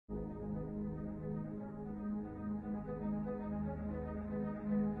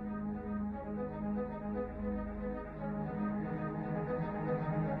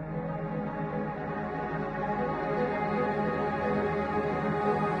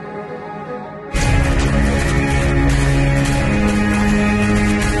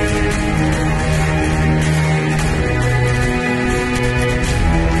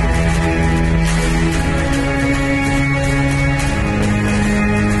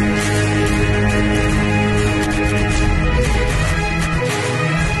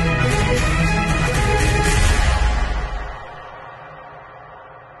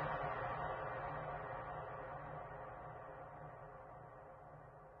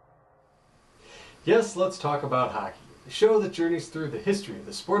Yes, let's talk about hockey, a show that journeys through the history of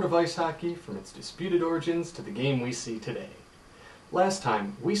the sport of ice hockey from its disputed origins to the game we see today. Last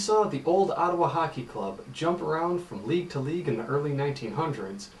time, we saw the old Ottawa Hockey Club jump around from league to league in the early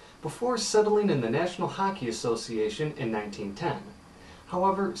 1900s before settling in the National Hockey Association in 1910.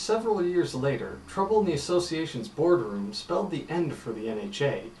 However, several years later, trouble in the association's boardroom spelled the end for the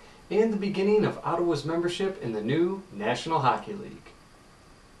NHA and the beginning of Ottawa's membership in the new National Hockey League.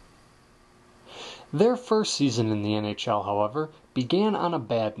 Their first season in the NHL, however, began on a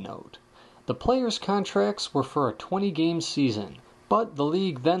bad note. The players' contracts were for a 20-game season, but the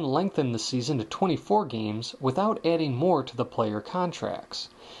league then lengthened the season to 24 games without adding more to the player contracts,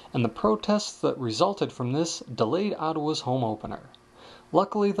 and the protests that resulted from this delayed Ottawa's home opener.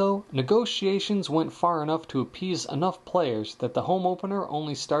 Luckily, though, negotiations went far enough to appease enough players that the home opener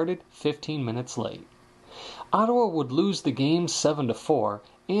only started 15 minutes late. Ottawa would lose the game 7-4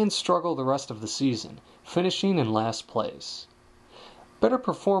 and struggle the rest of the season, finishing in last place. Better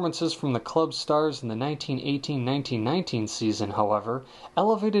performances from the club's stars in the 1918-1919 season, however,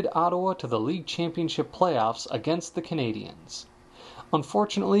 elevated Ottawa to the league championship playoffs against the Canadiens.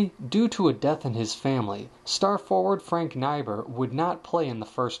 Unfortunately, due to a death in his family, star forward Frank Niber would not play in the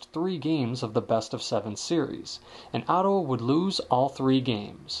first 3 games of the best-of-7 series, and Ottawa would lose all 3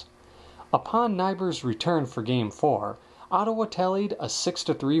 games. Upon Niber's return for Game 4, Ottawa tallied a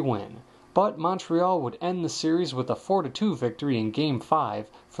 6-3 win, but Montreal would end the series with a 4-2 victory in Game 5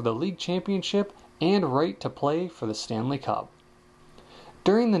 for the league championship and right to play for the Stanley Cup.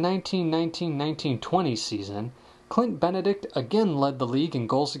 During the 1919-1920 season, Clint Benedict again led the league in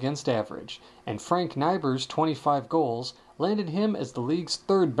goals against average, and Frank Niber's 25 goals landed him as the league's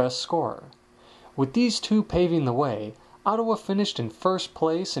 3rd best scorer. With these two paving the way, Ottawa finished in first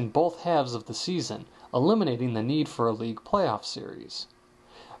place in both halves of the season, eliminating the need for a league playoff series.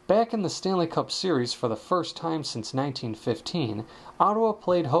 Back in the Stanley Cup Series for the first time since 1915, Ottawa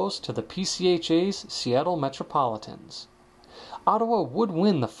played host to the PCHA's Seattle Metropolitans. Ottawa would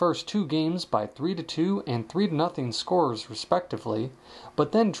win the first 2 games by 3-2 and 3-0 scores respectively,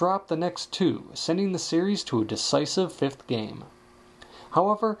 but then dropped the next 2, sending the series to a decisive 5th game.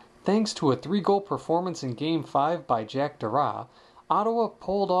 However, thanks to a 3-goal performance in Game 5 by Jack Dara, Ottawa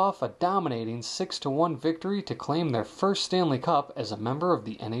pulled off a dominating 6-1 victory to claim their first Stanley Cup as a member of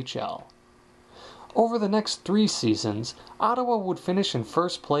the NHL. Over the next 3 seasons, Ottawa would finish in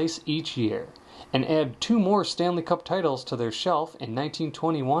first place each year, and add 2 more Stanley Cup titles to their shelf in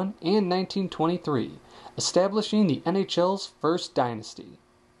 1921 and 1923, establishing the NHL's first dynasty.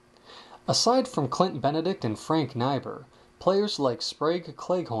 Aside from Clint Benedict and Frank Niber, players like Sprague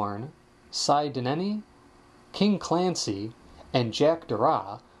Cleghorn, Cy Denneny, King Clancy, and Jack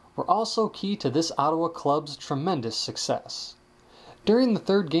Dara were also key to this Ottawa club's tremendous success. During the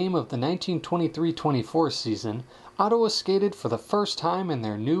 3rd game of the 1923-24 season, Ottawa skated for the first time in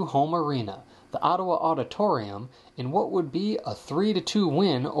their new home arena, the Ottawa Auditorium, in what would be a 3-2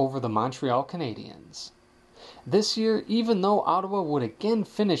 win over the Montreal Canadiens. This year, even though Ottawa would again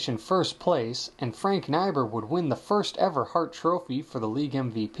finish in first place and Frank Niber would win the first ever Hart Trophy for the league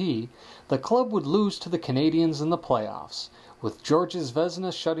MVP, the club would lose to the Canadiens in the playoffs, with Georges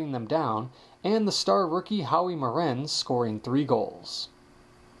Vezina shutting them down and the star rookie Howie Morenz scoring 3 goals.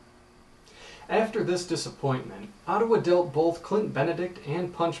 After this disappointment, Ottawa dealt both Clint Benedict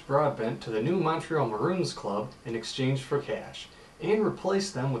and Punch Broadbent to the new Montreal Maroons club in exchange for cash, and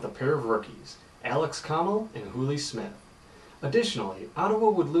replaced them with a pair of rookies, Alex Connell and Hooley Smith. Additionally,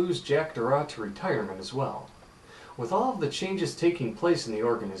 Ottawa would lose Jack Dara to retirement as well. With all of the changes taking place in the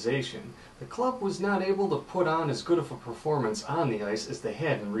organization, the club was not able to put on as good of a performance on the ice as they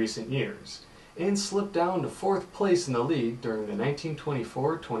had in recent years, and slipped down to 4th place in the league during the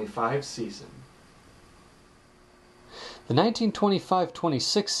 1924-25 season. The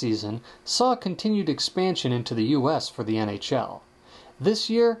 1925-26 season saw continued expansion into the U.S. for the NHL. This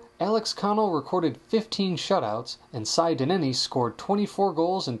year, Alex Connell recorded 15 shutouts and Cy Denneny scored 24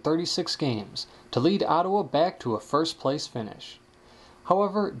 goals in 36 games to lead Ottawa back to a first-place finish.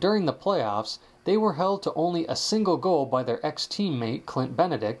 However, during the playoffs, they were held to only a single goal by their ex-teammate Clint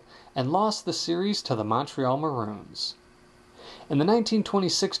Benedict and lost the series to the Montreal Maroons. In the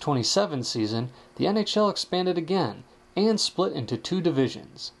 1926-27 season, the NHL expanded again and split into 2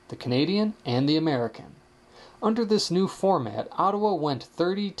 divisions, the Canadian and the American. Under this new format, Ottawa went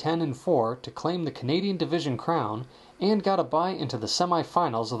 30-10-4 to claim the Canadian Division crown and got a bye into the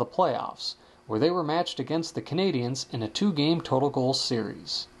semifinals of the playoffs, where they were matched against the Canadiens in a 2-game total goal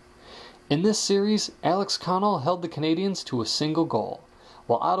series. In this series, Alex Connell held the Canadiens to a single goal,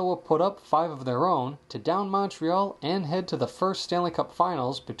 while Ottawa put up 5 of their own to down Montreal and head to the first Stanley Cup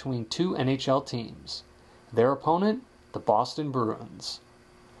Finals between two NHL teams. Their opponent, the Boston Bruins.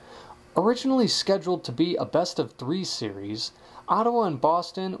 Originally scheduled to be a best-of-3 series, Ottawa and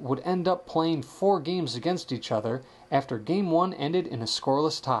Boston would end up playing 4 games against each other after Game 1 ended in a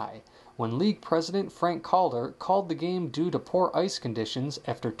scoreless tie, when League President Frank Calder called the game due to poor ice conditions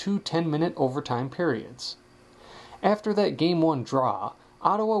after 2 10-minute overtime periods. After that Game 1 draw,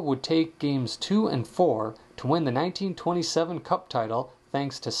 Ottawa would take Games 2 and 4 to win the 1927 Cup title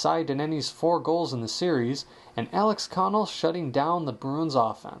thanks to Cy Donnelly's 4 goals in the series and Alex Connell shutting down the Bruins'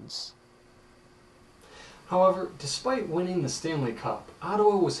 offense. However, despite winning the Stanley Cup,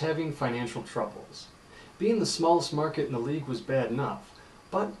 Ottawa was having financial troubles. Being the smallest market in the league was bad enough,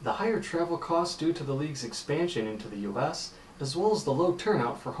 but the higher travel costs due to the league's expansion into the U.S., as well as the low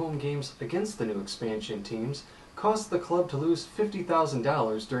turnout for home games against the new expansion teams, caused the club to lose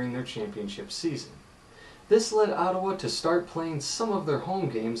 $50,000 during their championship season. This led Ottawa to start playing some of their home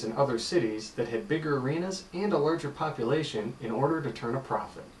games in other cities that had bigger arenas and a larger population in order to turn a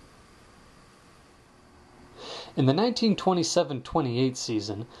profit. In the 1927-28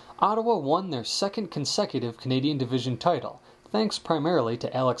 season, Ottawa won their second consecutive Canadian Division title, thanks primarily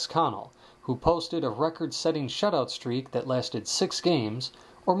to Alex Connell, who posted a record-setting shutout streak that lasted 6 games,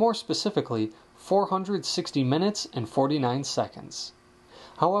 or more specifically, 460 minutes and 49 seconds.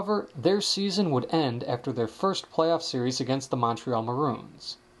 However, their season would end after their first playoff series against the Montreal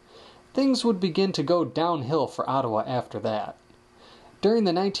Maroons. Things would begin to go downhill for Ottawa after that. During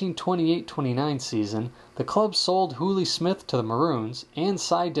the 1928-29 season, the club sold Hooley Smith to the Maroons and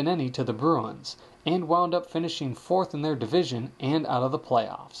Cy Donnelly to the Bruins, and wound up finishing 4th in their division and out of the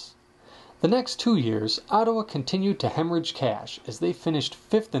playoffs. The next 2 years, Ottawa continued to hemorrhage cash as they finished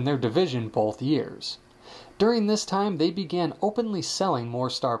 5th in their division both years. During this time, they began openly selling more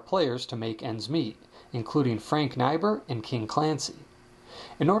star players to make ends meet, including Frank Niber and King Clancy.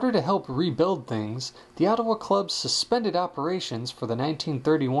 In order to help rebuild things, the Ottawa club suspended operations for the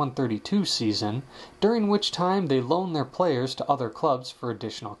 1931-32 season, during which time they loaned their players to other clubs for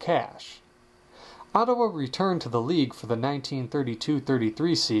additional cash. Ottawa returned to the league for the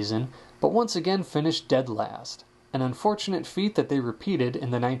 1932-33 season, but once again finished dead last, an unfortunate feat that they repeated in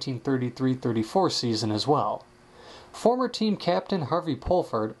the 1933-34 season as well. Former team captain Harvey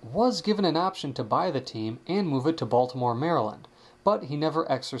Pulford was given an option to buy the team and move it to Baltimore, Maryland, but he never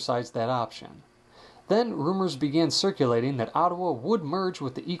exercised that option. Then rumors began circulating that Ottawa would merge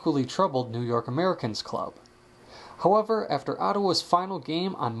with the equally troubled New York Americans club. However, after Ottawa's final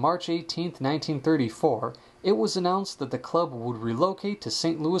game on March 18, 1934, it was announced that the club would relocate to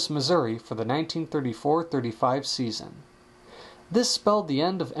St. Louis, Missouri for the 1934-35 season. This spelled the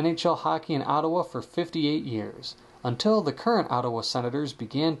end of NHL hockey in Ottawa for 58 years, until the current Ottawa Senators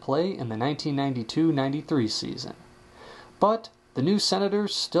began play in the 1992-93 season. But the new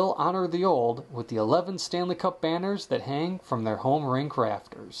Senators still honor the old with the 11 Stanley Cup banners that hang from their home rink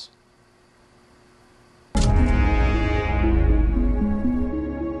rafters.